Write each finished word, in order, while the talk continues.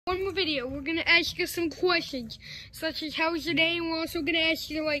One more video, we're gonna ask you some questions, such as how's your day, and we're also gonna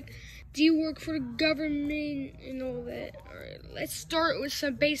ask you like, do you work for the government and all that. Alright, let's start with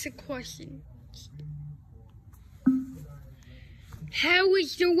some basic questions. How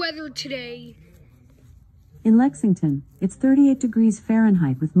is your weather today? In Lexington, it's 38 degrees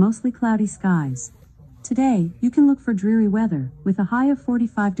Fahrenheit with mostly cloudy skies. Today, you can look for dreary weather, with a high of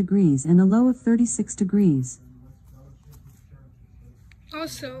 45 degrees and a low of 36 degrees.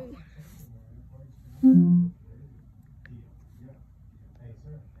 Also,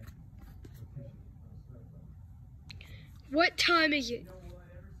 what time is it?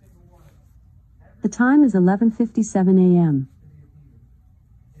 The time is 11:57 a.m.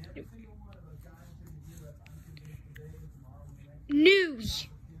 News.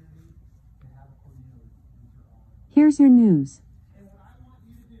 Here's your news.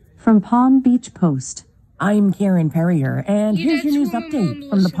 From Palm Beach Post. I'm Karen Perrier, and here's your that's news what my update mom from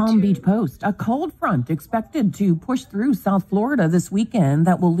the listened Palm to. Beach Post. A cold front expected to push through South Florida this weekend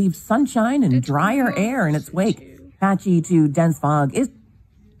that will leave sunshine and That's what my drier mom air in its listened wake. to. Patchy to dense fog is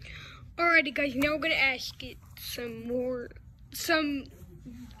Alrighty guys, now we're gonna ask it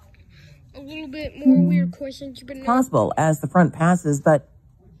a little bit more weird questions, but no. possible as the front passes, but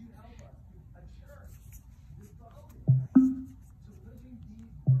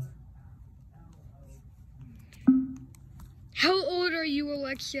How old are you,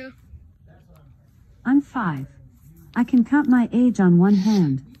 Alexa? I'm 5. I can count my age on one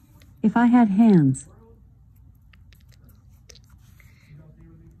hand. If I had hands.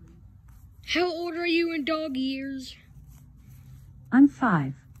 How old are you in dog years? I'm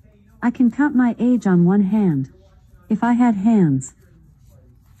 5. I can count my age on one hand. If I had hands.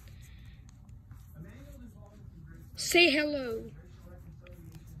 Say hello.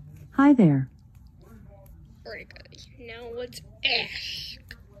 Hi there. Alright guys, now let's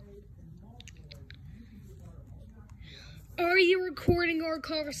ask. Are you recording our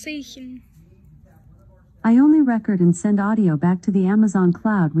conversation? I only record and send audio back to the Amazon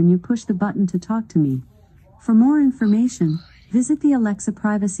cloud when you push the button to talk to me. For more information, visit the Alexa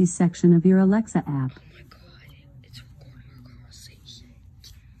privacy section of your Alexa app. Oh my god, it's recording our conversation.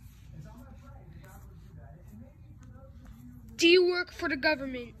 Do you work for the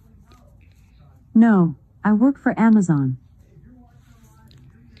government? No, I work for Amazon.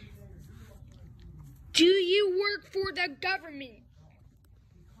 Do you work for the government?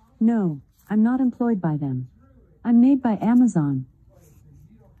 No, I'm not employed by them. I'm made by Amazon.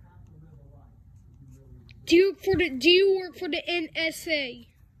 Do you work for the NSA?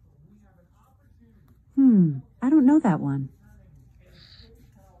 I don't know that one.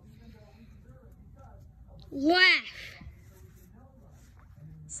 Laugh.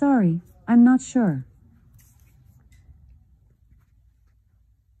 Sorry, I'm not sure.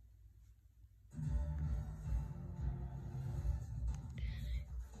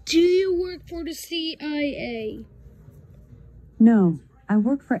 Do you work for the CIA? No, I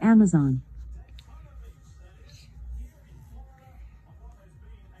work for Amazon.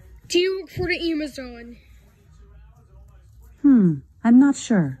 Do you work for the Amazon? I'm not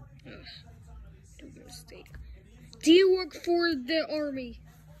sure. Mistake. Do you work for the Army?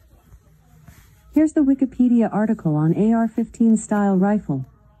 Here's the Wikipedia article on AR-15 style rifle.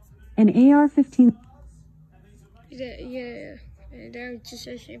 An AR-15... Yeah. And I was just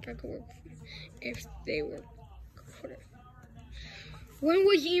asking if I could work if they work for it. When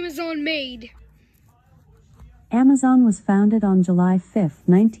was Amazon made? Amazon was founded on July 5,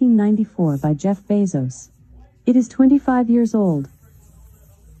 1994 by Jeff Bezos. It is 25 years old.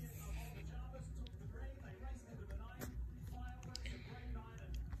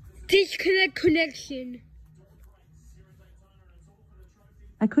 Disconnect connection.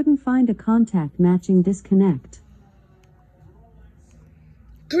 I couldn't find a contact matching disconnect.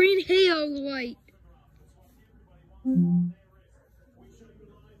 Green halo light.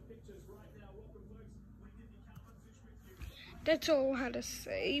 That's all I had to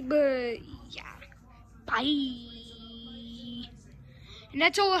say, but yeah. Bye. And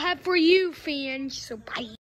that's all I have for you, fans, so bye.